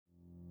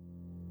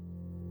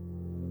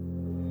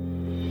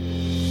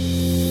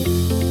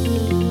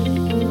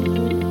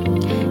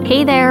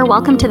Hey there,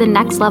 welcome to the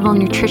Next Level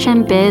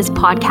Nutrition Biz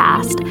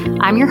podcast.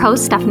 I'm your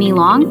host, Stephanie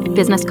Long,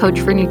 business coach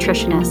for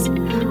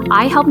nutritionists.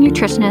 I help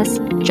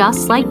nutritionists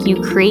just like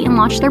you create and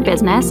launch their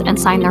business and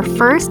sign their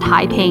first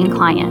high-paying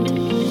client.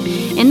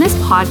 In this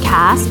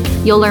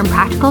podcast, you'll learn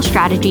practical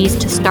strategies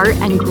to start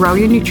and grow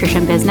your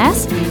nutrition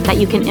business that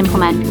you can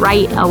implement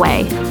right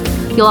away.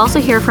 You'll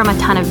also hear from a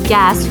ton of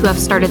guests who have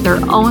started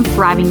their own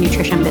thriving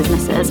nutrition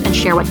businesses and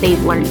share what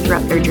they've learned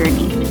throughout their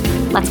journey.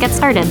 Let's get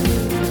started.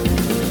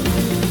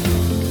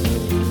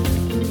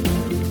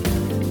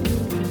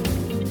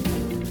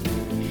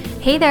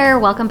 Hey there,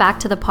 welcome back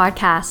to the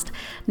podcast.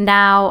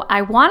 Now,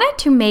 I wanted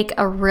to make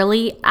a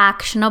really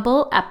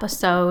actionable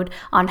episode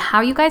on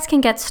how you guys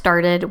can get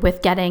started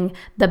with getting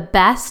the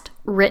best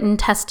written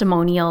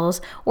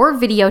testimonials or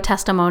video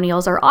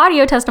testimonials or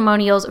audio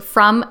testimonials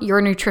from your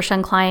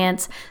nutrition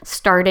clients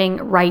starting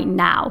right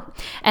now.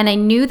 And I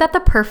knew that the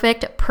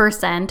perfect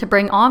person to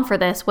bring on for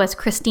this was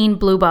Christine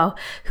Blubo,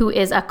 who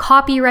is a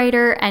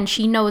copywriter, and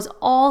she knows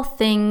all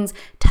things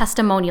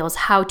testimonials,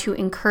 how to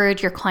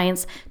encourage your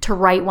clients to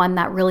write one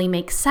that really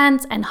makes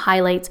sense and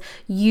highlights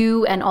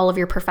you and all of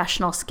your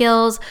professional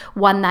skills,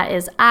 one that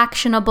is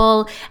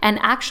actionable and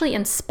actually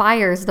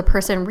inspires the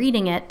person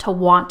reading it to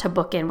want to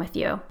book in with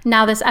you.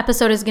 Now, this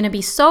episode is going to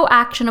be so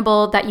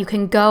actionable that you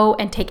can go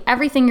and take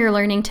everything you're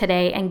learning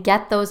today and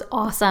get those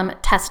awesome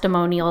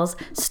testimonials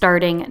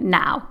starting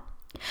now.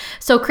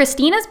 So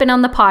Christine has been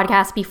on the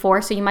podcast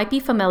before, so you might be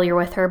familiar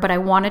with her, but I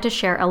wanted to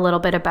share a little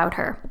bit about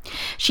her.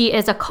 She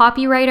is a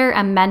copywriter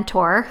and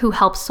mentor who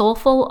helps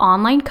soulful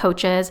online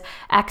coaches,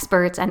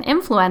 experts, and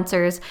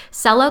influencers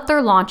sell out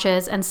their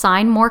launches and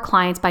sign more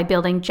clients by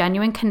building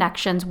genuine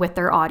connections with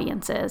their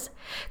audiences.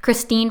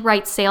 Christine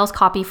writes sales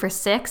copy for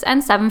 6-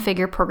 and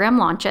 7-figure program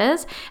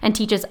launches and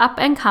teaches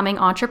up-and-coming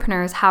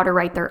entrepreneurs how to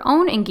write their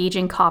own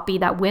engaging copy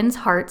that wins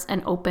hearts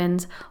and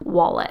opens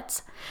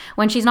wallets.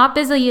 When she's not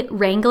busy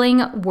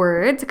wrangling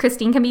words,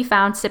 Christine can be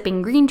found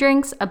sipping green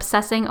drinks,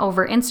 obsessing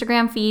over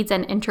Instagram feeds,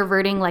 and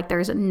introverting like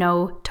there's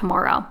no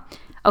tomorrow.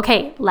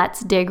 Okay,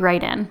 let's dig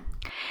right in.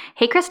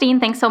 Hey, Christine,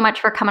 thanks so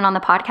much for coming on the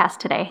podcast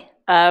today.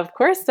 Of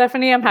course,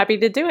 Stephanie, I'm happy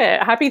to do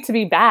it. Happy to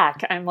be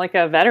back. I'm like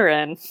a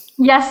veteran.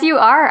 Yes, you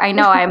are. I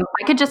know. I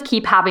could just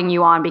keep having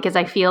you on because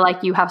I feel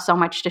like you have so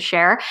much to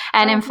share.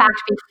 And in fact,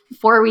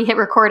 before we hit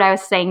record, I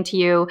was saying to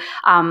you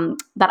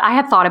that I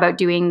had thought about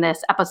doing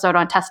this episode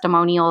on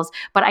testimonials,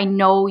 but I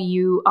know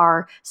you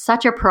are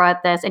such a pro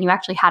at this, and you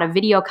actually had a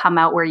video come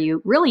out where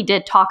you really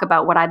did talk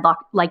about what I'd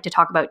like to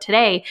talk about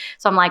today.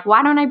 So I'm like,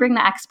 why don't I bring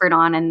the expert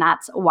on? And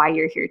that's why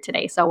you're here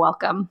today. So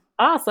welcome.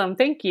 Awesome.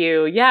 Thank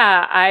you.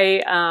 Yeah,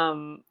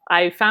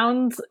 I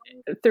found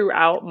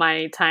throughout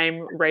my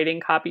time writing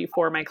copy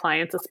for my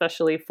clients,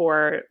 especially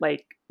for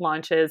like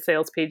launches,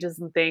 sales pages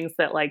and things,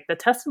 that like the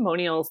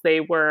testimonials they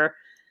were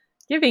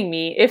giving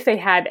me, if they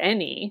had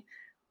any,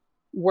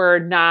 were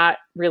not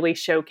really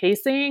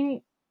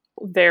showcasing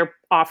their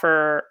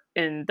offer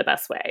in the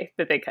best way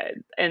that they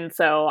could. And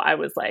so I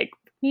was like,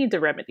 need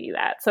to remedy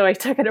that. So I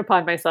took it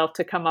upon myself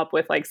to come up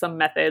with like some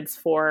methods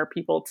for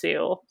people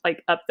to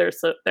like up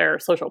their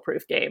social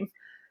proof game.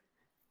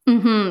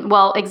 Mm-hmm.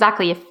 Well,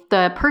 exactly. If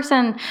the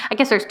person, I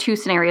guess there's two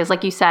scenarios.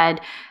 Like you said,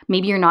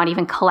 maybe you're not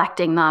even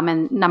collecting them.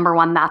 And number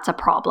one, that's a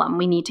problem.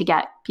 We need to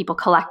get people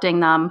collecting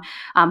them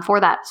for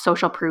that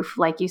social proof,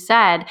 like you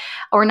said.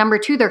 Or number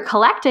two, they're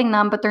collecting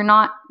them, but they're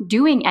not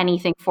doing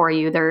anything for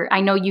you. I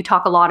know you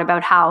talk a lot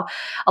about how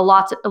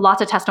lots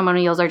of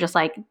testimonials are just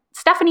like,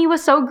 Stephanie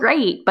was so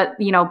great, but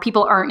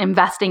people aren't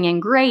investing in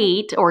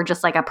great or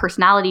just like a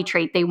personality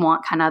trait. They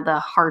want kind of the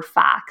hard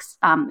facts.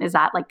 Is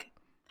that like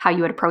how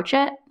you would approach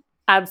it?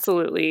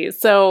 Absolutely.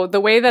 So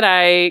the way that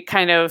I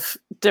kind of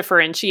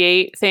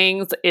differentiate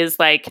things is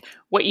like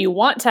what you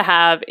want to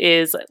have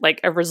is like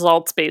a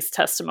results-based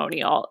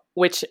testimonial,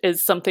 which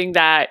is something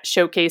that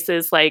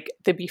showcases like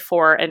the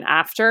before and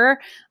after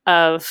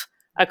of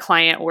a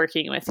client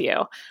working with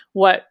you.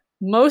 What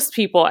most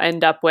people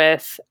end up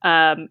with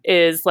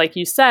is, like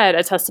you said,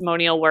 a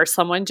testimonial where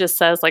someone just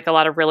says like a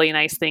lot of really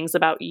nice things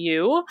about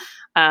you.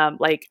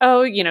 Like,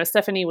 oh,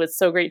 Stephanie was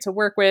so great to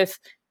work with.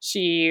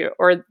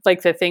 Or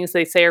like the things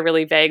they say are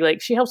really vague.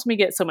 Like, she helps me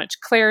get so much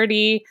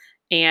clarity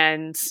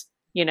and,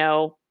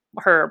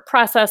 her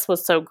process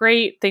was so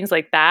great, things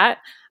like that.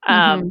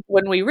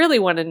 When we really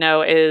want to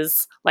know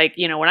is like,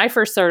 when I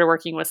first started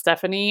working with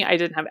Stephanie, I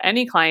didn't have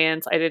any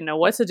clients. I didn't know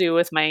what to do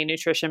with my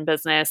nutrition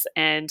business.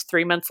 And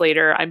 3 months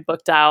later, I'm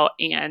booked out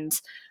and,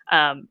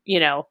 I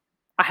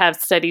have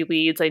steady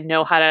leads. I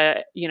know how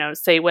to,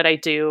 say what I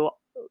do.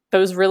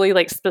 Those really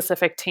like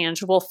specific,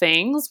 tangible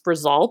things,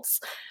 results.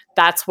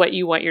 That's what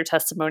you want your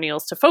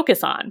testimonials to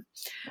focus on.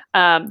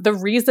 The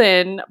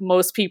reason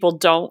most people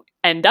don't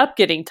end up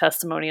getting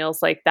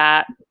testimonials like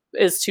that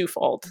is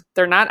twofold.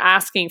 They're not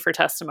asking for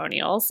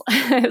testimonials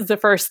is the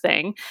first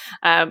thing.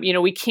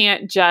 We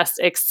can't just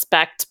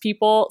expect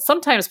people.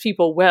 Sometimes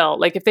people will,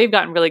 like if they've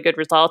gotten really good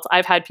results,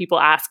 I've had people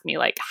ask me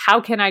like,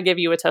 how can I give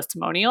you a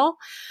testimonial?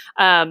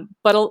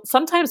 But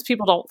sometimes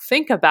people don't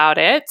think about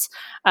it.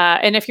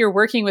 And if you're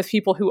working with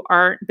people who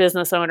aren't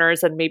business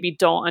owners and maybe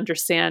don't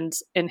understand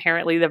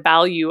inherently the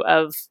value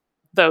of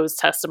those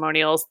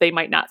testimonials, they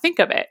might not think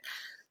of it.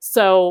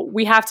 So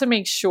we have to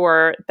make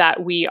sure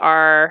that we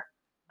are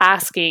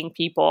asking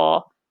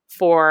people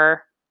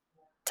for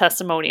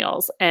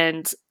testimonials.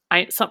 And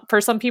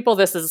for some people,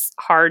 this is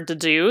hard to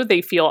do.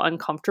 They feel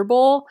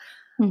uncomfortable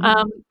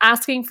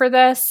asking for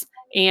this.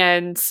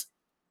 And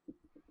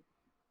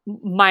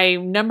my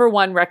number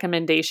one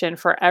recommendation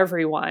for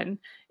everyone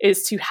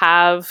is to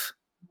have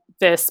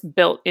this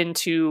built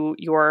into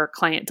your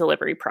client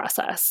delivery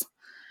process.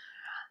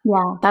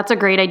 Yeah, that's a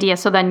great idea.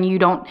 So then you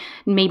don't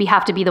maybe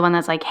have to be the one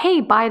that's like, hey,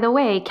 by the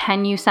way,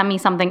 can you send me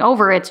something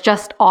over? It's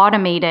just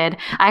automated.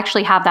 I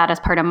actually have that as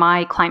part of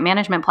my client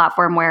management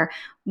platform where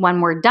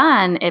when we're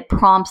done, it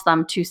prompts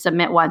them to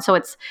submit one. So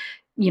it's,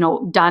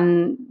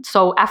 done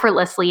so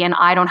effortlessly and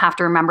I don't have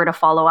to remember to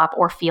follow up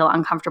or feel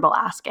uncomfortable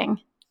asking.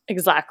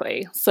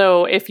 Exactly.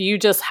 So if you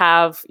just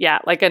have,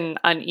 like an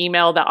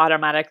email that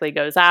automatically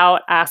goes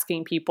out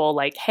asking people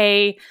like,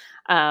 hey,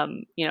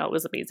 it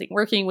was amazing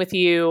working with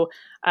you.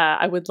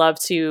 I would love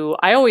to,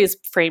 I always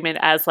frame it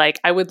as like,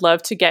 I would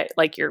love to get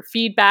like your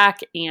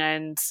feedback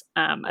and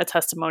a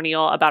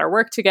testimonial about our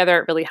work together.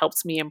 It really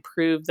helps me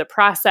improve the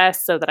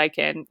process so that I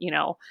can,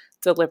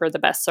 deliver the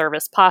best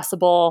service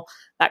possible,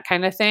 that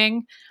kind of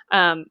thing.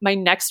 My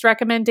next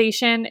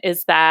recommendation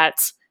is that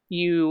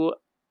you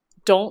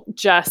don't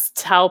just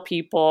tell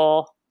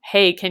people,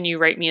 hey, can you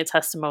write me a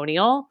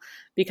testimonial?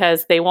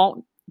 Because they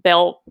won't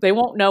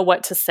know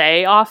what to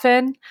say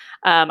often.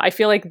 I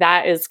feel like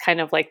that is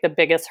kind of like the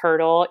biggest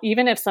hurdle.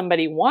 Even if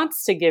somebody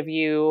wants to give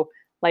you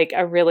like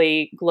a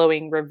really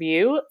glowing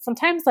review,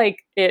 sometimes like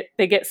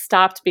they get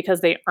stopped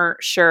because they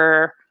aren't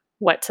sure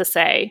what to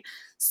say.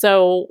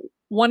 So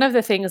one of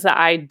the things that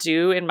I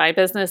do in my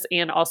business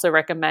and also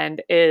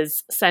recommend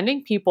is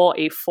sending people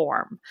a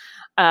form.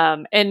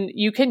 And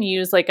you can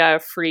use like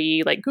a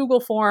free like Google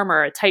form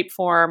or a type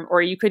form,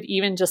 or you could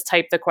even just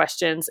type the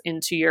questions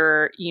into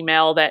your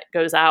email that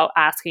goes out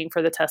asking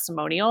for the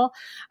testimonial.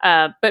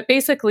 But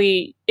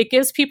basically, it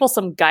gives people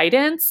some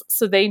guidance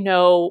so they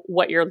know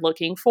what you're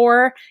looking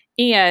for,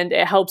 and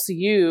it helps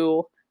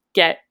you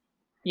get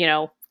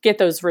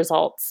those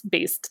results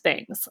based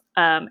things.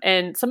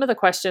 And some of the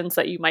questions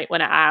that you might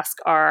want to ask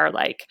are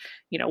like,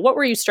 what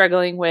were you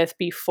struggling with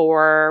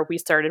before we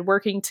started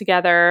working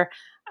together?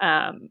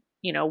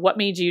 What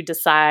made you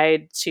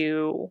decide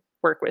to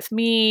work with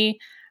me?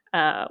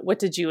 What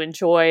did you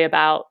enjoy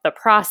about the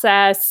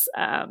process?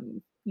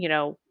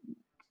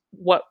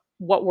 What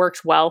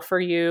worked well for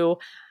you?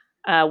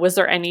 Was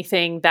there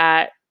anything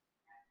that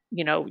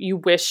you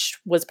wish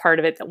was part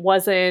of it that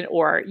wasn't?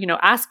 Or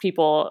ask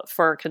people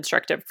for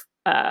constructive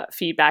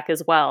feedback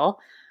as well,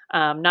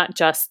 not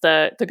just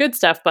the good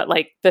stuff, but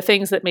like the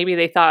things that maybe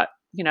they thought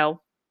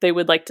they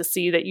would like to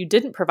see that you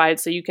didn't provide,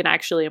 so you can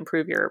actually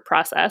improve your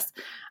process.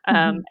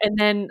 And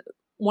then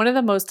one of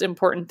the most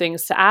important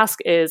things to ask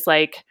is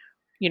like,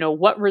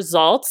 what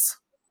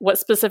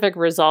specific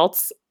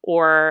results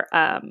or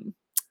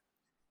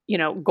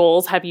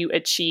goals have you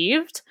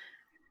achieved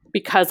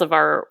because of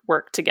our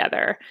work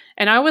together?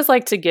 And I always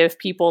like to give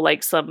people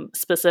like some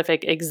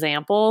specific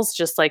examples,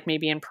 just like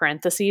maybe in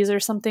parentheses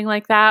or something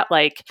like that,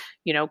 like,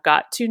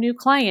 got 2 new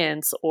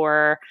clients,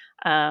 or,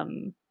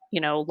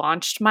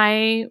 launched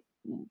my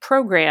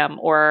program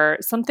or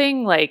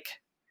something, like,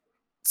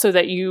 so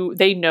that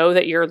they know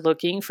that you're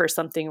looking for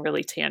something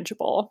really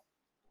tangible.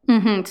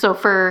 So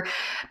for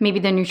maybe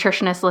the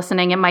nutritionist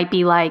listening, it might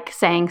be like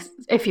saying,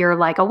 if you're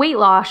like a weight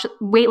loss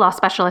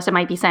specialist, it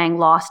might be saying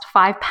lost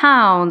 5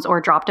 pounds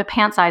or dropped a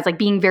pant size, like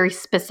being very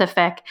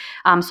specific,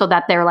 so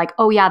that they're like,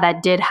 oh yeah,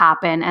 that did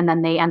happen. And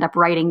then they end up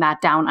writing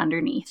that down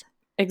underneath.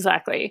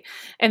 Exactly.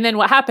 And then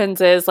what happens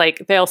is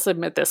like they'll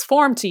submit this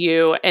form to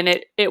you, and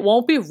it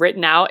won't be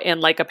written out in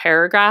like a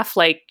paragraph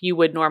like you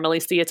would normally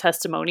see a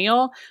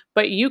testimonial,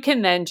 but you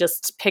can then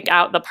just pick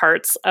out the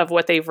parts of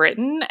what they've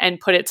written and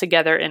put it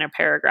together in a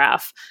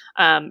paragraph.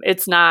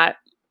 It's not,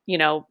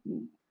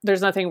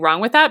 there's nothing wrong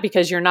with that,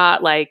 because you're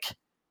not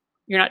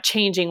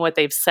changing what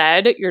they've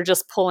said. You're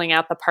just pulling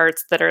out the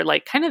parts that are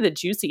like kind of the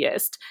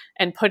juiciest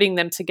and putting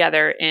them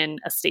together in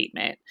a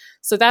statement.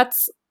 So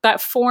that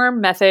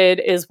form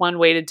method is one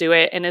way to do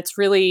it. And it's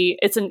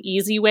an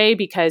easy way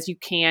because you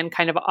can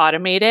kind of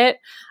automate it.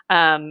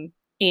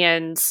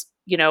 And,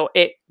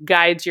 it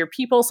guides your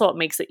people, so it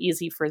makes it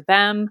easy for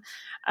them.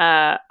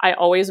 I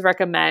always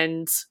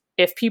recommend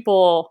if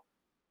people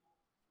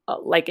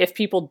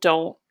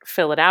don't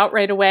fill it out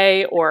right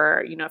away,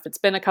 or, if it's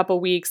been a couple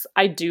weeks,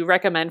 I do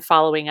recommend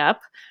following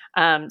up.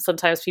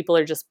 Sometimes people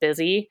are just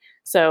busy.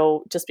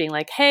 So just being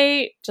like,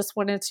 hey, just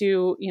wanted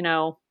to,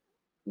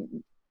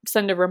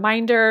 send a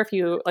reminder if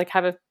you like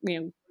have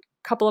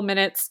couple of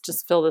minutes,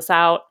 just fill this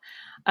out.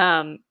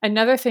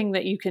 Another thing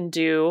that you can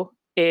do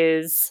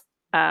is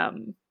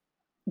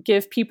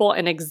give people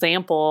an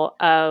example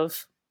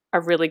of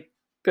a really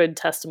good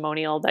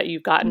testimonial that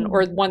you've gotten,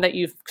 or one that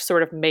you've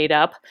sort of made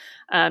up,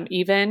 so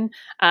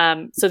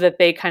that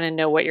they kind of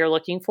know what you're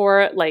looking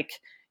for. Like,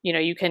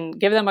 you can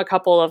give them a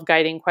couple of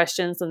guiding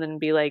questions and then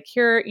be like,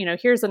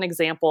 here's an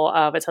example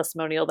of a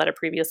testimonial that a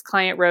previous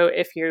client wrote.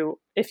 If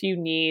you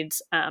need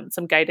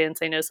some guidance,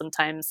 I know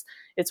sometimes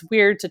it's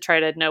weird to try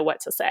to know what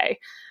to say.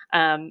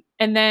 And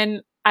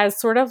then as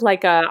sort of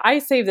like I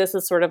save this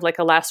as sort of like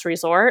a last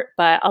resort,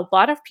 but a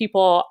lot of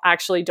people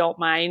actually don't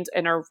mind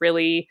and are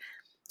really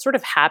sort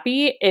of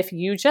happy if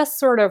you just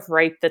sort of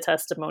write the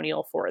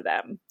testimonial for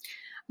them.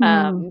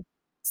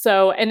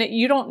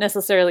 You don't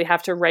necessarily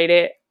have to write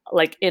it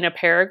like in a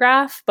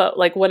paragraph, but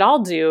like what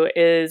I'll do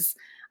is,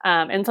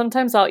 and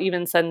sometimes I'll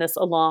even send this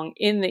along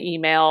in the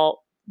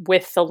email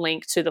with the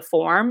link to the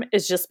form,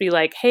 is just be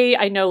like, hey,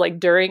 I know like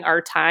during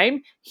our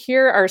time,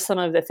 here are some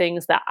of the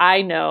things that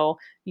I know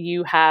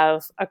you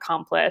have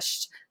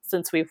accomplished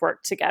since we've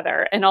worked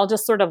together. And I'll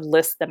just sort of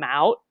list them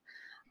out.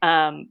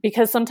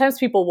 Because sometimes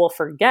people will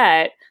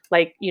forget,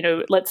 like,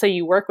 let's say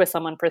you work with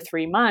someone for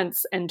 3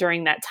 months and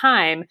during that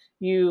time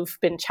you've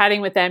been chatting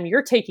with them,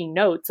 you're taking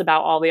notes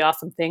about all the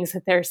awesome things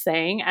that they're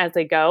saying as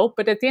they go.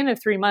 But at the end of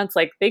 3 months,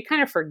 like they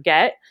kind of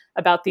forget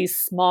about these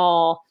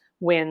small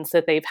wins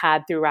that they've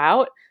had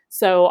throughout.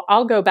 So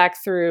I'll go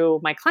back through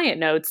my client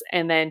notes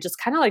and then just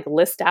kind of like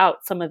list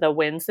out some of the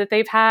wins that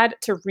they've had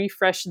to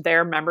refresh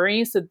their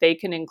memory so they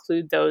can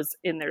include those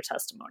in their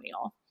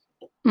testimonial.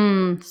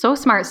 So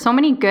smart. So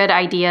many good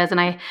ideas.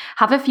 And I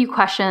have a few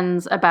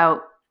questions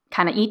about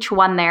kind of each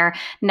one there.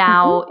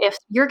 Now, if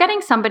you're getting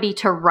somebody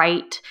to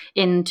write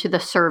into the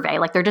survey,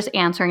 like they're just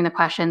answering the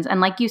questions, and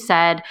like you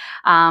said,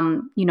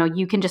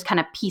 you can just kind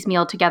of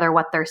piecemeal together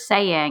what they're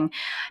saying.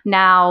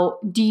 Now,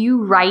 do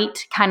you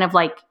write kind of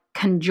like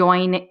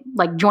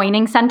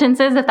joining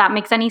sentences, if that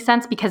makes any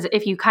sense? Because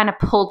if you kind of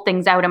pulled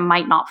things out, it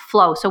might not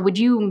flow. So would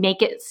you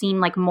make it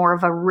seem like more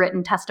of a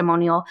written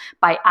testimonial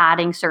by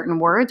adding certain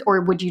words,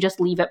 or would you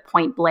just leave it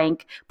point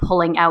blank,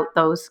 pulling out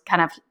those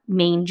kind of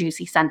main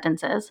juicy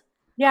sentences?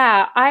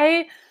 Yeah,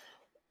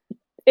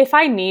 if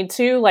I need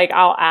to, like,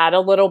 I'll add a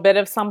little bit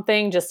of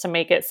something just to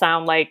make it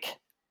sound like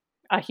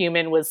a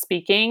human was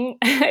speaking.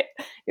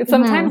 It's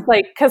sometimes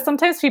like, because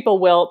sometimes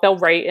people they'll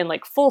write in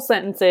like full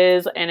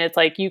sentences, and it's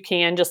like you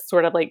can just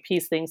sort of like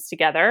piece things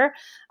together.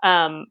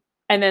 And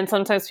then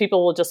sometimes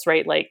people will just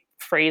write like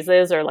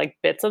phrases or like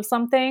bits of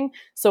something.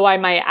 So I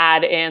might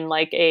add in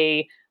like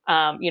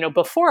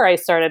before I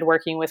started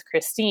working with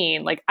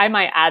Christine, like I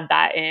might add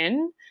that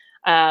in,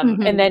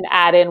 and then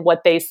add in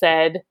what they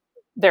said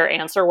their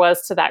answer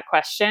was to that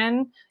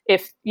question,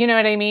 if you know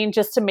what I mean,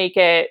 just to make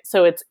it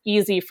so it's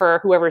easy for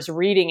whoever's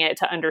reading it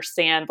to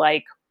understand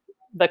like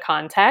the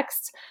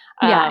context.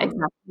 Yeah,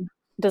 exactly.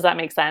 Does that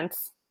make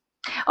sense?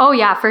 Oh,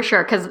 yeah, for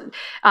sure. Because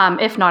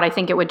if not, I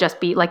think it would just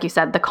be, like you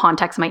said, the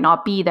context might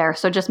not be there.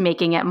 So just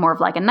making it more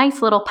of like a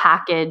nice little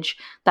package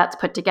that's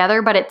put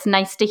together. But it's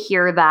nice to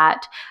hear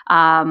that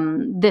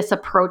this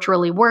approach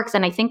really works.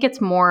 And I think it's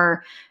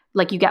more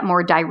like you get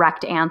more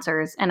direct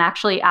answers. And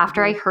actually,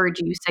 after I heard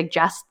you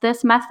suggest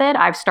this method,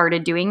 I've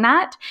started doing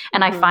that.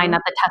 And I find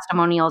that the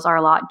testimonials are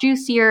a lot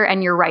juicier.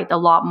 And you're right, a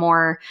lot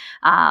more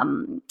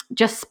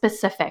just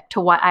specific to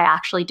what I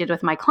actually did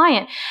with my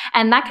client.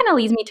 And that kind of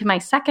leads me to my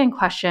second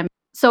question.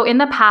 So in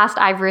the past,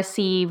 I've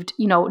received,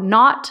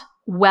 not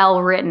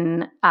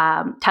well-written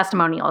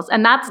testimonials.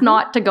 And that's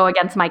not to go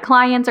against my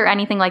clients or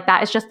anything like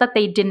that. It's just that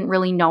they didn't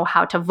really know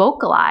how to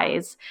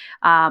vocalize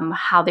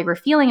how they were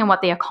feeling and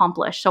what they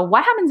accomplished. So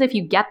what happens if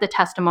you get the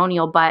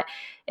testimonial, but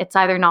it's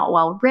either not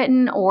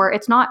well-written or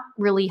it's not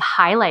really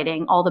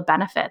highlighting all the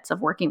benefits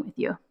of working with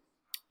you?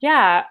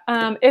 Yeah.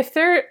 If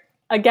they're,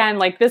 again,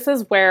 like this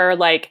is where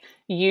like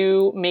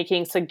you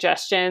making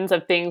suggestions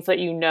of things that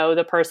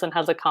the person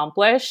has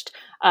accomplished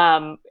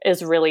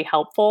is really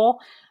helpful.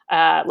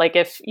 Like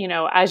if,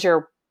 as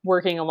you're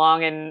working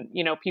along and,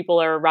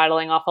 people are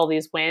rattling off all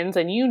these wins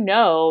and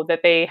that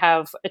they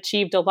have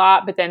achieved a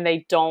lot, but then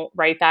they don't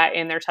write that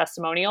in their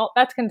testimonial,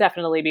 that can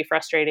definitely be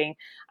frustrating.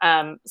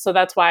 So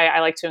that's why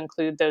I like to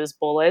include those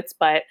bullets.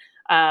 But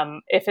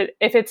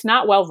if it's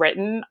not well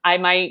written, I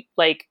might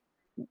like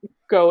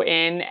go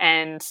in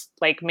and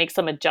like make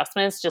some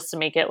adjustments just to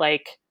make it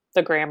like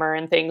the grammar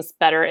and things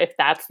better if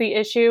that's the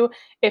issue.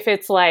 If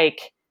it's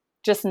like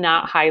just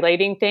not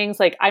highlighting things,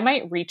 like I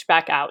might reach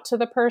back out to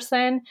the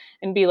person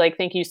and be like,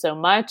 thank you so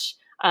much.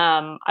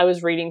 I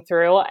was reading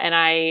through and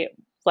I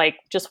like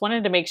just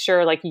wanted to make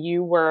sure like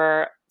you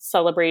were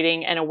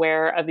celebrating and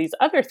aware of these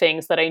other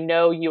things that I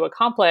know you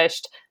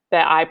accomplished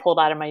that I pulled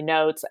out of my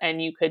notes,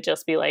 and you could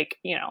just be like,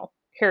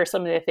 here are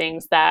some of the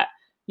things that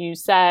you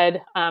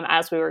said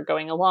as we were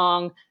going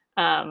along.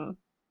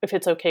 If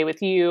it's okay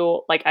with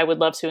you, like I would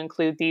love to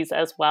include these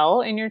as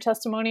well in your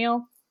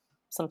testimonial,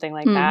 something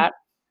like that.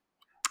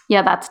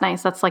 Yeah, that's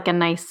nice. That's like a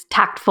nice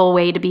tactful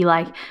way to be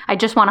like, I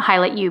just want to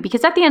highlight you,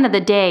 because at the end of the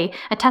day,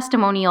 a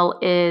testimonial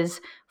is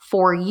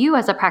for you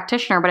as a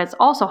practitioner, but it's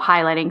also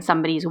highlighting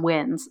somebody's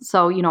wins.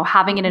 So,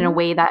 having it in a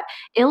way that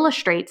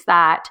illustrates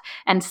that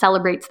and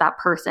celebrates that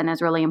person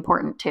is really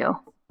important too.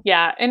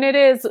 Yeah. And it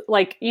is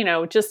like,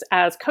 just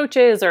as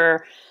coaches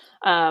or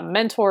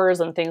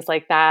mentors and things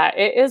like that,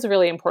 it is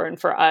really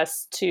important for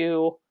us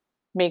to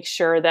make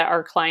sure that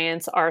our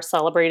clients are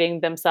celebrating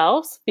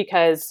themselves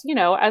because,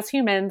 as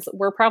humans,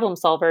 we're problem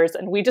solvers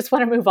and we just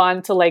want to move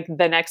on to like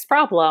the next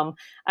problem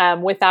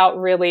without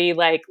really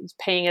like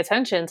paying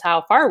attention to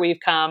how far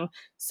we've come.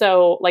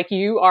 So like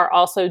you are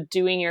also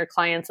doing your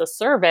clients a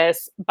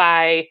service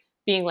by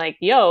being like,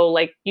 yo,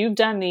 like you've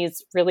done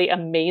these really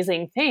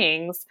amazing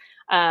things.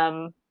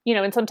 And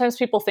sometimes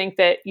people think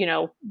that,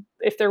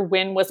 if their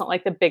win wasn't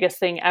like the biggest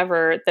thing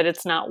ever, that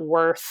it's not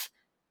worth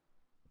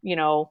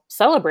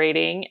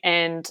celebrating.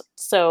 And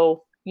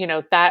so,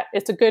 that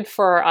it's a good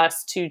for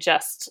us to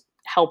just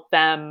help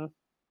them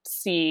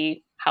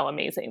see how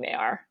amazing they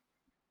are.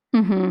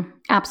 Mm-hmm.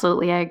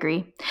 Absolutely. I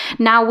agree.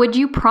 Now, would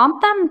you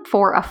prompt them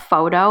for a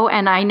photo?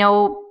 And I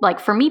know, like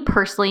for me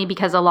personally,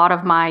 because a lot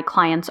of my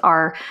clients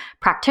are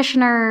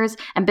practitioners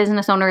and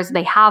business owners,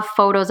 they have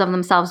photos of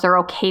themselves. They're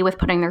okay with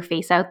putting their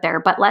face out there.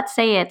 But let's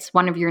say it's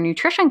one of your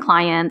nutrition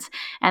clients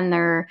and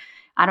they're,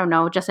 I don't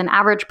know, just an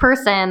average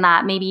person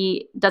that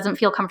maybe doesn't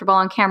feel comfortable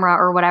on camera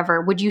or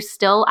whatever. Would you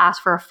still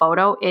ask for a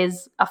photo?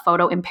 Is a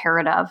photo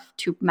imperative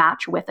to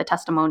match with a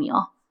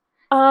testimonial?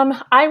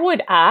 I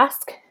would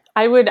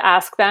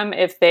ask them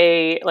if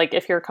they like,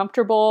 if you're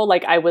comfortable,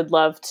 like I would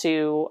love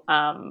to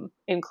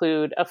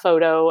include a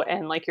photo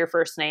and like your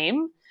first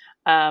name.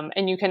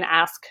 And you can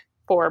ask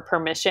for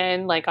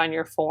permission, like on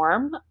your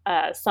form.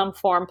 Some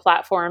form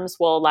platforms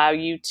will allow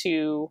you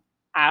to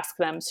ask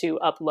them to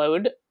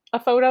upload a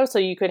photo. So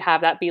you could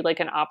have that be like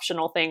an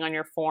optional thing on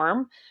your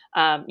form.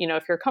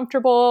 If you're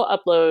comfortable,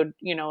 upload,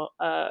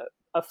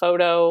 a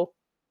photo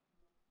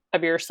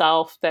of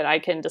yourself that I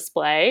can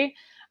display.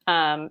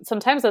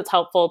 Sometimes it's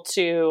helpful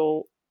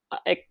to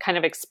kind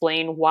of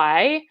explain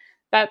why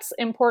that's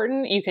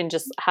important. You can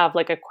just have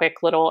like a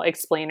quick little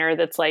explainer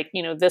that's like,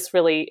 this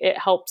really, it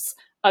helps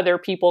other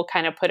people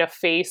kind of put a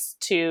face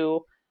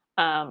to,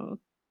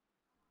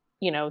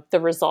 the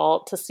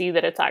result to see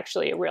that it's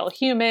actually a real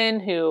human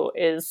who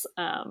is,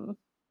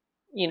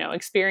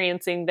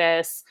 experiencing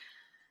this.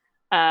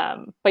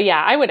 But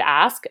yeah, I would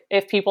ask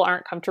if people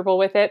aren't comfortable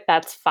with it,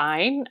 that's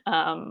fine.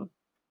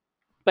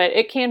 But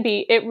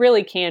it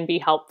really can be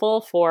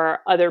helpful for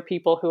other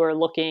people who are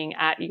looking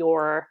at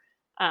your,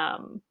 at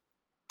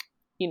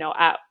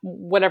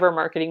whatever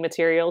marketing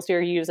materials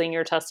you're using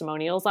your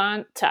testimonials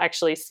on to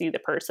actually see the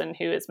person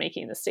who is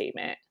making the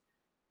statement.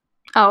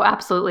 Oh,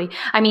 absolutely.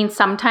 I mean,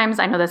 sometimes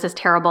I know this is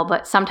terrible,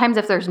 but sometimes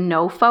if there's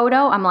no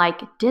photo, I'm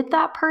like, did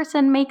that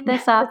person make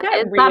this up?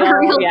 Is that a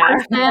real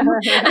person?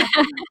 Yeah.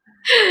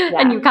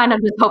 And you kind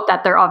of just hope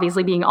that they're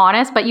obviously being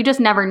honest, but you just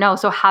never know.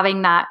 So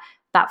having that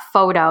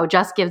photo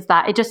just gives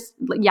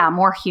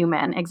more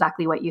human,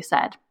 exactly what you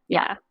said.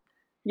 Yeah.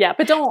 Yeah.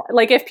 But don't,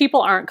 like, if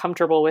people aren't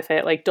comfortable with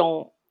it, like,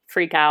 don't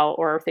freak out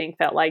or think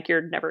that like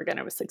you're never going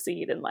to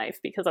succeed in life,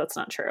 because that's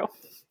not true.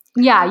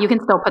 Yeah, you can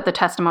still put the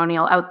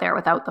testimonial out there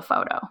without the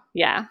photo.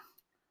 Yeah.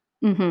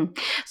 Mm-hmm.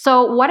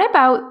 So what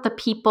about the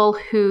people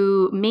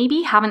who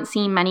maybe haven't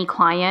seen many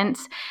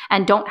clients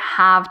and don't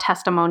have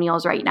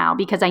testimonials right now?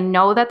 Because I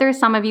know that there's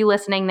some of you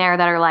listening there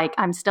that are like,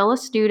 I'm still a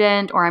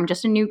student or I'm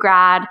just a new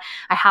grad.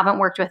 I haven't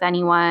worked with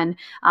anyone.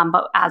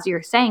 But as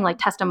you're saying, like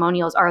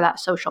testimonials are that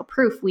social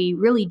proof. We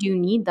really do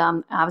need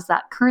them as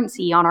that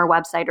currency on our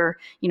website or,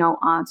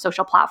 on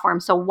social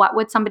platforms. So what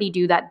would somebody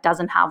do that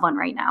doesn't have one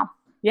right now?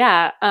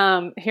 Yeah.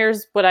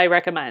 Here's what I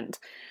recommend.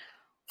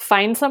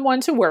 Find someone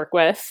to work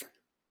with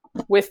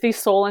the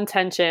sole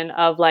intention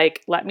of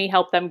like, let me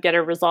help them get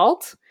a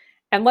result,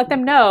 and let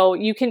them know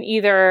you can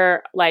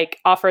either like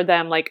offer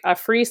them like a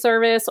free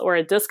service or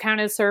a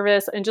discounted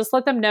service, and just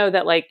let them know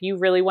that like you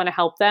really want to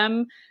help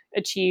them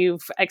achieve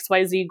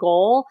XYZ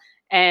goal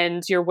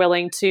and you're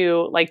willing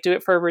to like do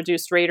it for a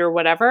reduced rate or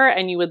whatever.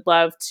 And you would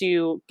love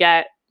to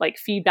get like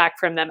feedback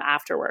from them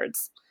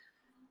afterwards.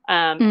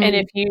 And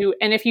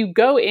if you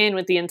go in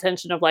with the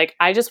intention of like,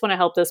 I just want to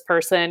help this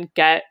person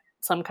get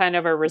some kind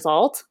of a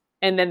result,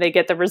 and then they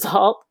get the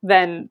result,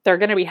 then they're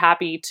going to be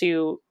happy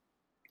to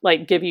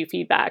like give you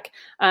feedback.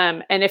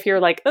 And if you're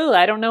like, oh,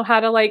 I don't know how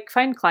to like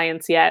find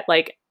clients yet,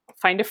 like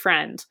find a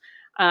friend,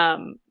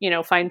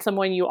 find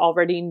someone you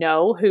already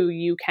know who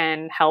you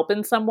can help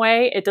in some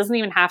way. It doesn't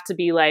even have to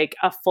be like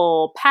a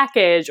full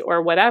package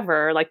or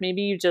whatever. Like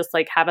maybe you just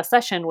like have a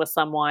session with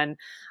someone,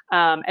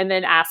 and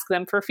then ask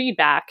them for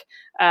feedback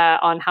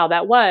on how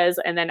that was,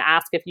 and then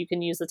ask if you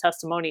can use a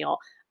testimonial.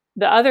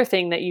 The other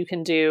thing that you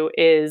can do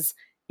is,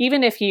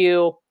 even if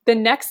the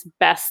next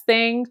best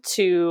thing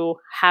to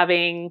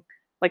having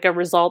like a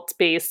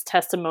results-based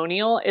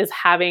testimonial is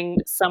having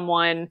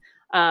someone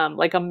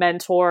like a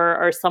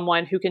mentor or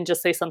someone who can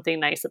just say something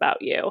nice about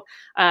you.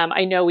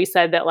 I know we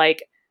said that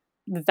like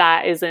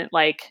that isn't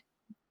like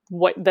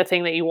what the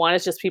thing that you want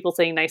is just people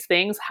saying nice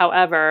things.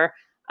 However,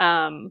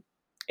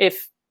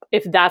 if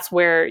that's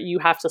where you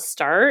have to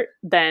start,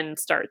 then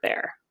start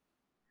there.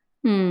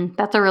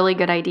 That's a really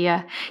good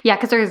idea. Yeah,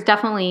 because there's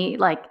definitely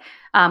like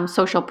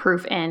social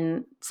proof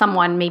in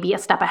someone maybe a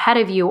step ahead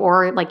of you,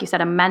 or like you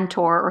said, a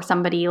mentor or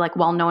somebody like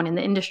well known in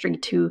the industry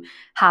to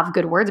have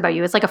good words about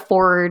you. It's like a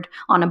forward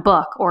on a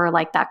book, or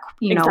like that,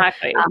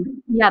 Exactly.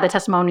 The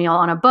testimonial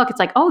on a book. It's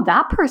like, oh,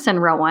 that person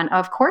wrote one.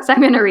 Of course, I'm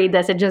going to read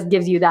this. It just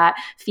gives you that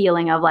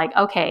feeling of like,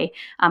 okay,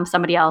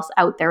 somebody else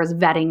out there is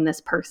vetting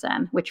this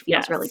person, which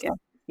feels really good.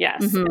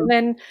 Yes. Mm-hmm. And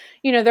then,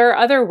 there are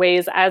other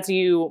ways as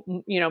you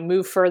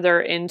move further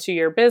into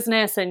your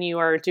business and you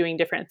are doing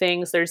different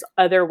things, there's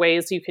other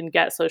ways you can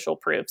get social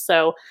proof.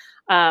 So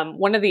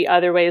one of the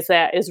other ways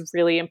that is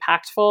really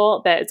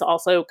impactful, that it's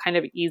also kind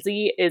of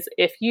easy, is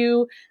if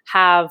you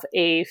have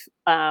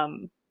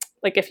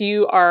like if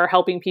you are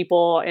helping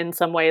people in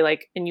some way,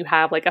 like, and you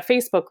have like a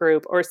Facebook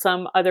group or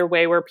some other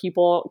way where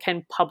people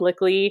can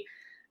publicly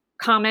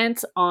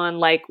comment on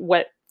like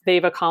what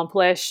they've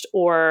accomplished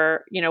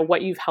or,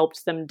 what you've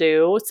helped them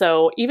do.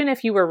 So even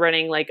if you were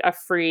running like a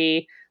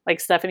free, like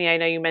Stephanie, I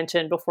know you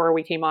mentioned before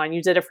we came on,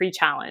 you did a free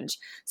challenge.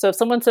 So if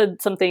someone said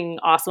something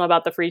awesome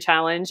about the free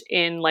challenge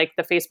in like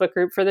the Facebook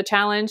group for the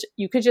challenge,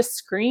 you could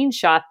just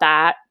screenshot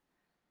that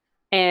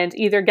and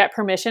either get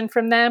permission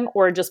from them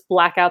or just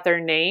black out their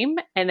name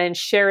and then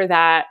share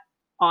that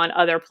on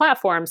other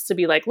platforms to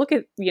be like, look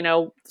at,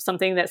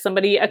 something that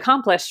somebody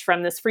accomplished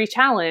from this free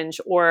challenge,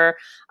 or,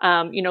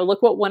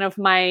 look what one of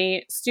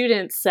my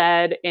students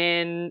said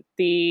in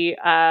the,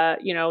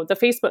 the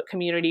Facebook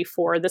community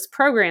for this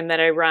program that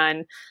I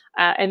run.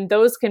 And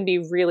those can be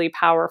really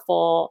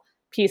powerful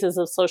pieces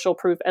of social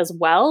proof as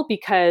well,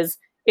 because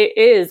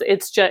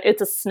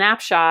it's a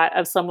snapshot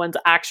of someone's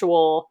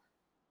actual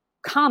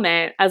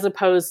comment as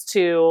opposed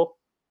to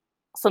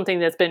something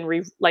that's been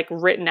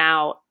written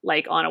out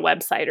like on a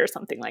website or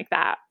something like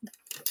that.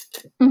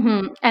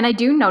 Mm-hmm. And I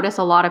do notice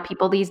a lot of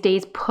people these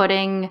days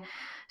putting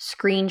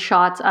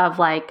screenshots of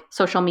like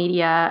social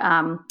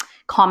media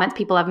comments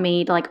people have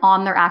made like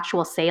on their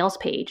actual sales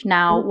page.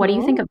 Now, what do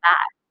you think of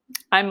that?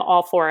 I'm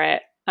all for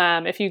it.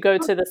 If you go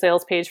to the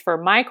sales page for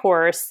my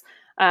course,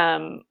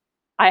 I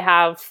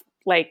have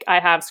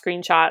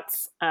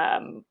screenshots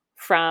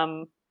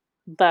from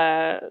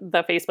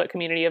the Facebook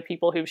community of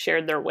people who've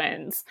shared their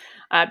wins.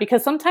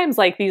 Because sometimes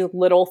like these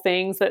little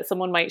things that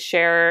someone might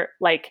share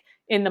like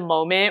in the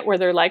moment where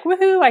they're like,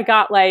 woohoo, I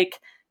got like,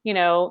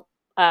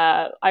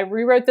 I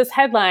rewrote this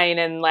headline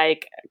and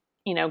like,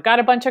 got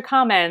a bunch of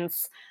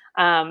comments.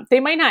 They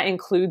might not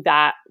include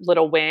that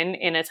little win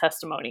in a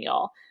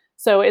testimonial.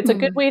 So it's a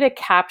good way to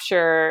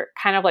capture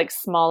kind of like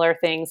smaller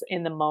things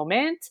in the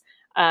moment.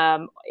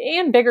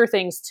 And bigger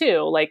things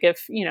too. Like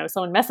if,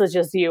 someone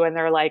messages you and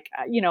they're like,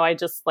 I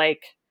just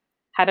like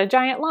had a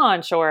giant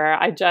launch, or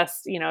I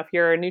just, if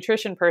you're a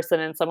nutrition person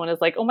and someone is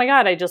like, oh my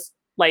God, I just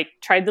like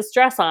tried this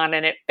dress on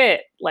and it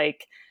fit,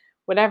 like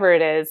whatever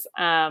it is,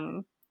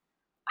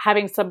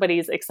 having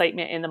somebody's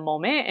excitement in the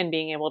moment and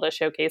being able to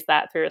showcase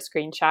that through a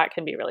screenshot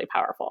can be really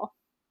powerful.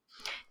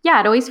 Yeah,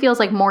 it always feels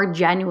like more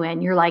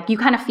genuine. You're like, you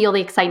kind of feel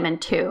the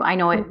excitement too. I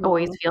know it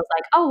always feels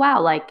like, oh wow,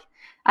 like,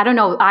 I don't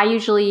know. I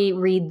usually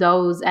read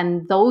those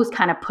and those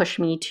kind of push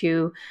me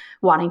to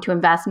wanting to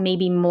invest,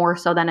 maybe more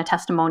so than a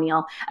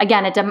testimonial.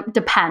 Again, it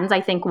depends,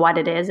 I think, what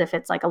it is. If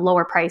it's like a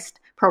lower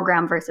priced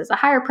program versus a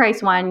higher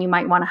priced one, you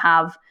might want to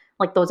have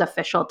like those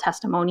official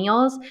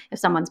testimonials if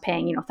someone's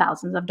paying,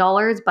 thousands of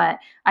dollars. But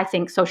I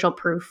think social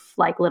proof,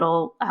 like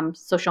little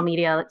social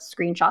media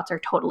screenshots are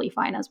totally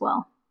fine as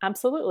well.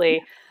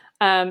 Absolutely.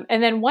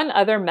 And then one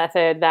other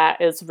method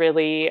that is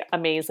really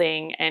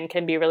amazing and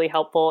can be really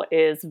helpful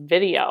is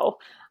video.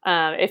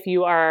 If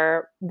you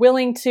are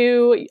willing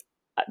to,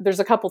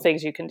 there's a couple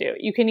things you can do.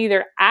 You can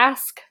either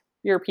ask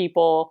your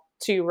people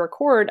to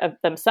record of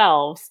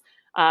themselves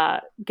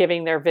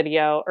giving their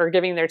video or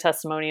giving their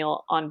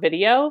testimonial on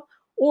video,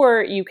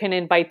 or you can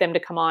invite them to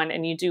come on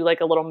and you do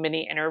like a little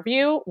mini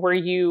interview where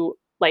you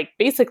like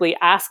basically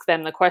ask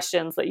them the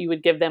questions that you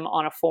would give them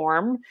on a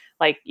form.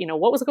 Like,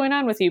 what was going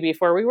on with you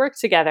before we worked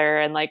together?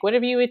 And like, what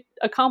have you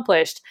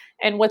accomplished?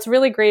 And what's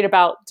really great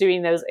about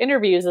doing those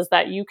interviews is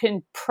that you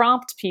can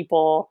prompt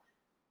people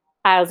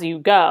as you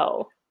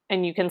go.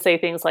 And you can say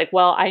things like,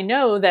 well, I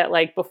know that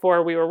like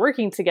before we were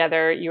working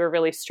together, you were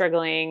really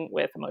struggling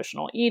with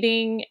emotional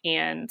eating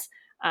and,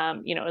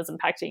 it was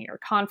impacting your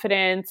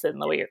confidence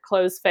and the way your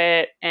clothes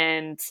fit.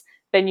 And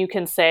then you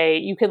can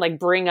like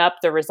bring up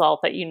the result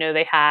that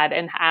they had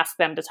and ask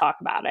them to talk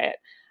about it.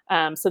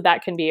 So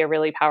that can be a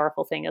really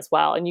powerful thing as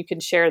well. And you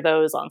can share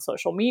those on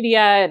social media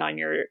and on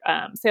your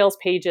sales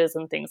pages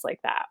and things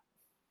like that.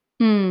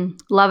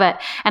 Love it.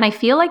 And I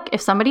feel like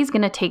if somebody's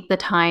going to take the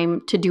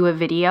time to do a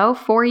video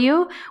for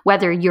you,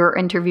 whether you're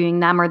interviewing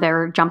them or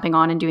they're jumping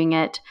on and doing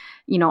it,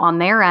 on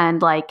their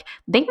end, like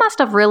they must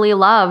have really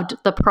loved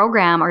the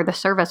program or the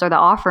service or the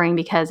offering,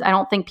 because I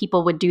don't think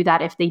people would do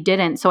that if they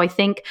didn't. So I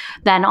think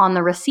then on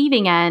the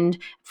receiving end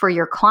for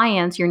your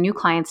clients, your new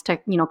clients to,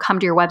 come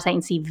to your website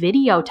and see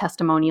video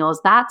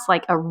testimonials, that's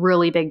like a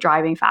really big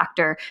driving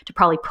factor to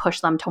probably push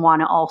them to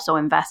want to also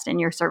invest in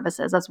your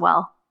services as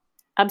well.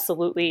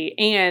 Absolutely.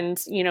 And,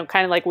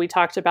 kind of like we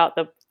talked about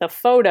the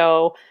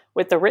photo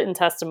with the written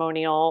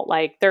testimonial,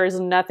 like there's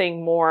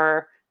nothing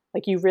more,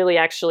 like you really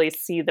actually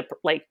see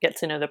get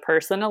to know the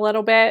person a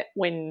little bit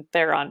when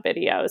they're on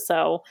video.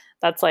 So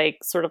that's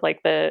like sort of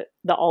like the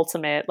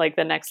ultimate, like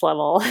the next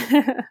level.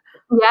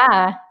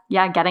 Yeah.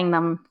 Getting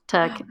them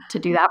to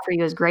do that for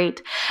you is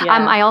great. Yeah.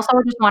 I also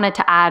just wanted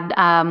to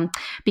add,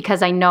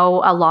 because I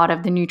know a lot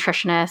of the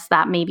nutritionists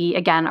that maybe,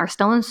 again, are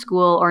still in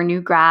school or new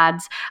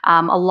grads,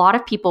 a lot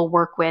of people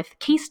work with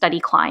case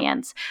study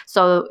clients.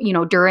 So,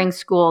 during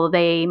school,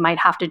 they might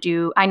have to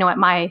do, I know at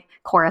my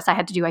course, I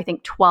had to do, I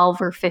think,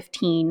 12 or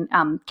 15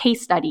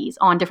 case studies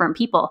on different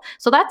people.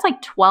 So that's like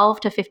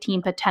 12 to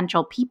 15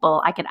 potential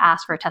people I could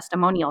ask for a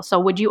testimonial. So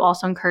would you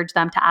also encourage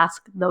them to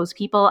ask those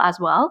people as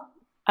well?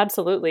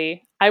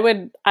 Absolutely. I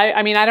would,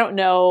 I mean, I don't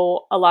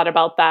know a lot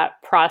about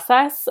that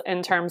process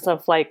in terms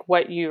of like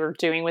what you're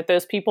doing with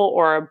those people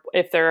or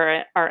if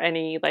there are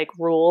any like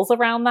rules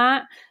around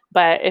that.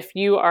 But if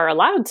you are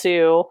allowed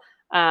to,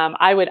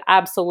 I would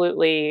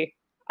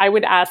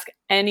ask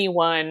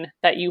anyone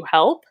that you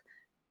help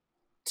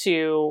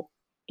to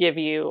give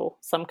you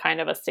some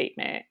kind of a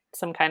statement,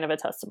 some kind of a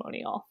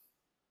testimonial.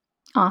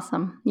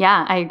 Awesome.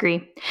 Yeah, I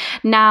agree.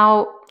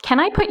 Now, can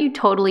I put you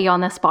totally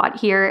on the spot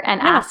here and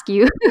ask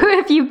you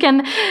if you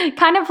can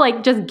kind of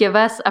like just give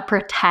us a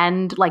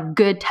pretend like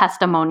good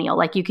testimonial?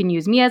 Like you can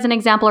use me as an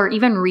example or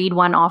even read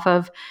one off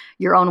of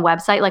your own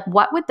website. Like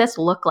what would this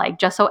look like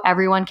just so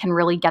everyone can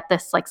really get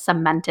this like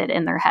cemented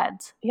in their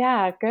heads?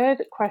 Yeah,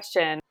 good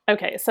question.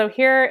 Okay, so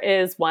here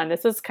is one.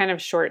 This is kind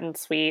of short and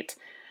sweet.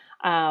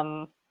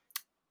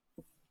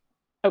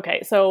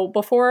 Okay, so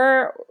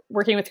before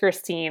working with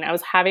Christine, I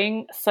was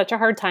having such a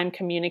hard time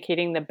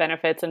communicating the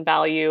benefits and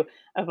value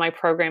of my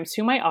programs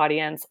to my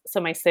audience,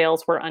 so my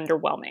sales were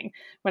underwhelming.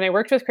 When I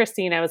worked with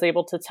Christine, I was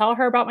able to tell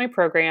her about my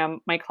program,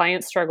 my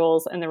client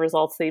struggles, and the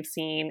results they've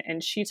seen,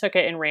 and she took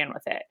it and ran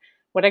with it.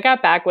 What I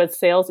got back was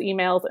sales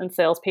emails and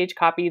sales page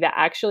copy that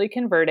actually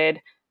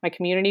converted. My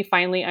community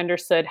finally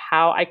understood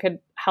how I could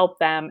help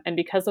them, and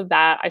because of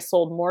that, I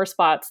sold more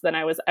spots than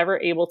I was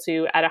ever able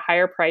to at a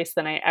higher price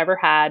than I ever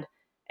had,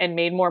 and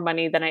made more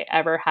money than I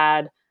ever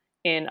had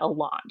in a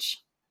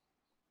launch.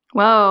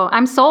 Whoa,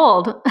 I'm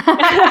sold.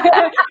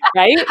 Right?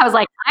 I was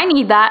like, I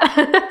need that.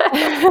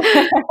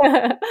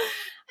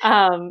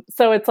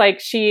 So it's like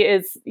she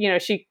is,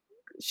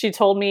 she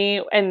told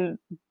me, and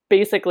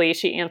basically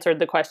she answered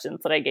the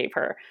questions that I gave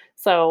her.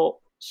 So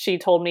she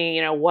told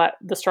me, what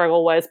the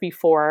struggle was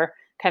before,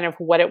 kind of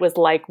what it was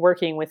like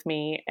working with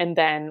me, and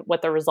then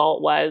what the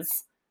result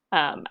was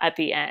at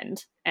the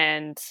end.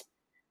 And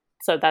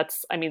so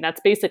that's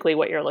basically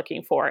what you're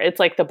looking for. It's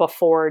like the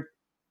before,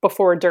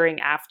 during,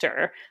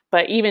 after,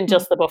 but even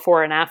just the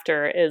before and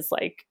after is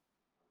like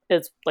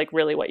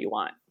really what you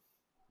want.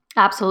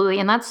 Absolutely.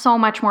 And that's so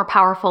much more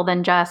powerful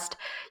than just,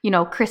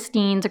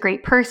 Christine's a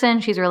great person.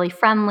 She's really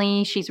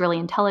friendly. She's really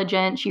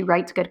intelligent. She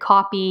writes good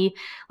copy.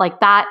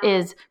 Like that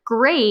is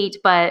great,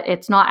 but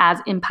it's not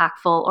as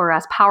impactful or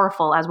as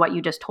powerful as what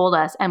you just told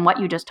us. And what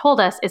you just told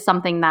us is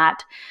something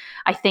that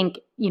I think,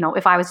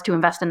 if I was to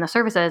invest in the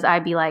services,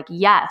 I'd be like,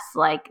 yes,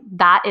 like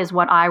that is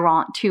what I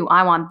want too.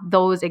 I want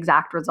those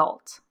exact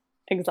results.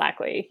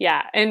 Exactly.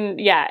 Yeah.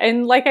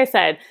 And like I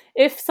said,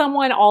 if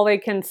someone, all they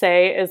can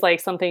say is like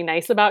something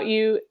nice about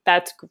you,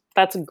 that's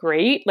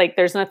great. Like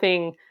there's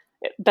nothing,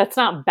 that's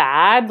not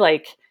bad.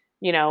 Like,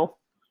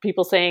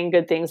 people saying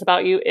good things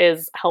about you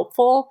is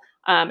helpful.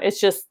 It's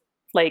just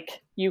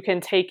like, you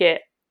can take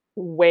it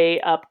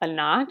way up a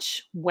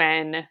notch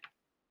when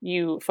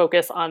you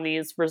focus on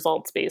these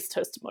results-based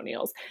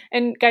testimonials.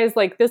 And guys,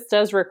 like this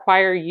does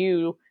require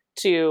you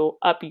to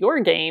up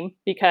your game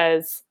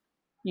because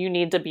you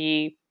need to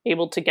be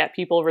able to get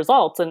people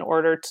results in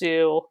order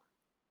to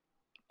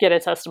get a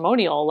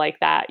testimonial like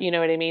that. You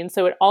know what I mean?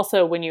 So it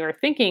also, when you're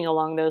thinking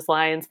along those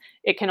lines,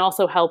 it can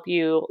also help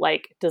you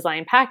like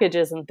design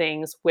packages and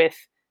things with,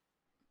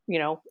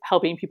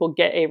 helping people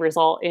get a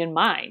result in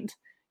mind,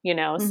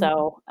 Mm-hmm.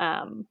 So,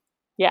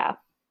 yeah.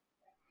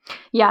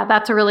 Yeah,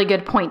 that's a really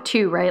good point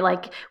too, right?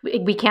 Like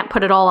we can't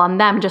put it all on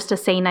them just to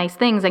say nice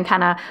things and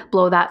kind of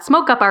blow that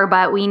smoke up our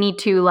butt. We need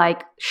to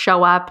like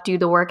show up, do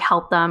the work,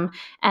 help them,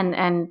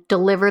 and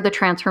deliver the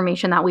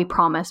transformation that we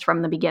promised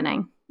from the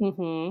beginning.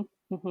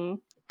 Mm-hmm. Mm-hmm.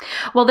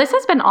 Well, this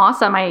has been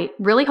awesome. I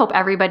really hope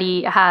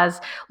everybody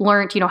has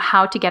learned,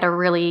 how to get a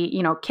really,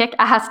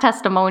 kick-ass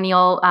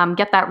testimonial,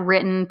 get that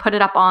written, put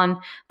it up on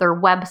their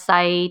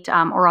website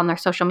or on their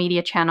social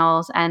media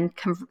channels and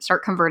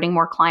start converting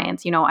more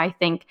clients. I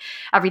think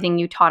everything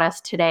you taught us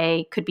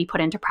today could be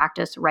put into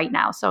practice right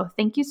now. So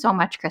thank you so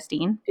much,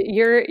 Christine.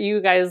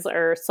 You guys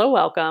are so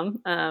welcome.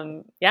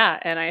 And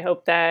I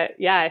hope that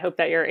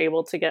you're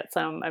able to get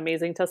some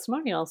amazing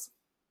testimonials.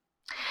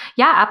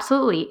 Yeah,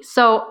 absolutely.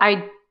 So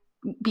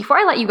before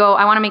I let you go,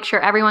 I want to make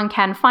sure everyone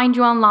can find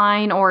you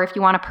online, or if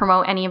you want to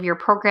promote any of your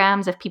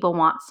programs, if people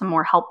want some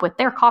more help with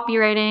their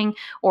copywriting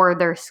or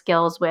their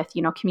skills with,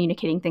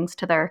 communicating things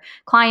to their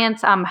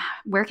clients,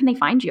 where can they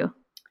find you?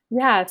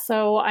 Yeah,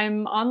 so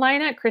I'm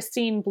online at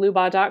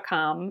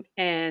christineblubaugh.com,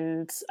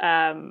 and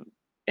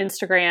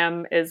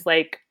Instagram is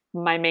like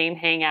my main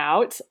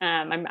hangout.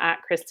 I'm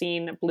at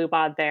Christine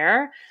Blubaugh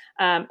there.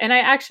 And I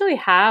actually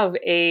have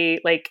I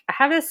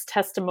have this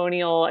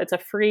testimonial. It's a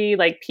free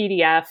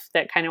PDF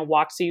that kind of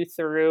walks you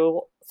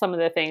through some of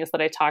the things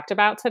that I talked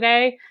about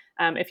today.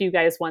 If you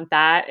guys want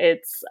that,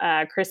 it's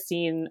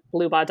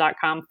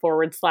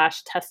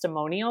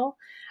christineblubaugh.com/testimonial.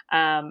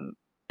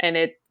 And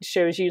it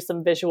shows you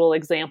some visual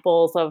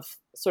examples of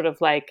sort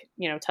of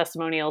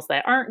testimonials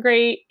that aren't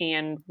great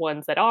and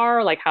ones that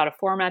are, like how to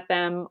format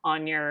them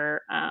on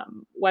your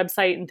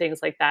website and things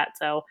like that.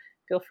 So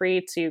feel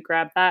free to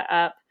grab that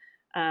up.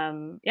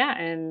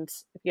 And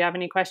if you have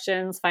any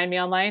questions, find me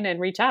online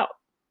and reach out.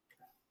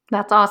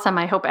 That's awesome.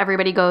 I hope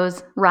everybody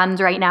runs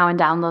right now and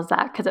downloads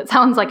that, because it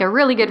sounds like a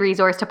really good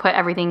resource to put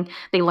everything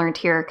they learned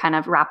here, kind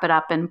of wrap it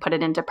up and put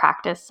it into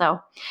practice.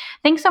 So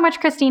thanks so much,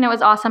 Christine. It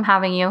was awesome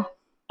having you.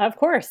 Of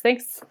course.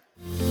 Thanks.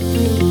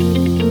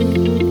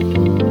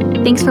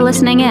 Thanks for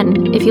listening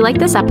in. If you like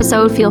this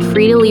episode, feel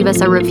free to leave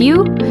us a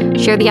review,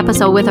 share the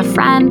episode with a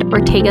friend, or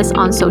tag us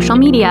on social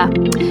media.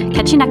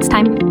 Catch you next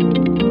time.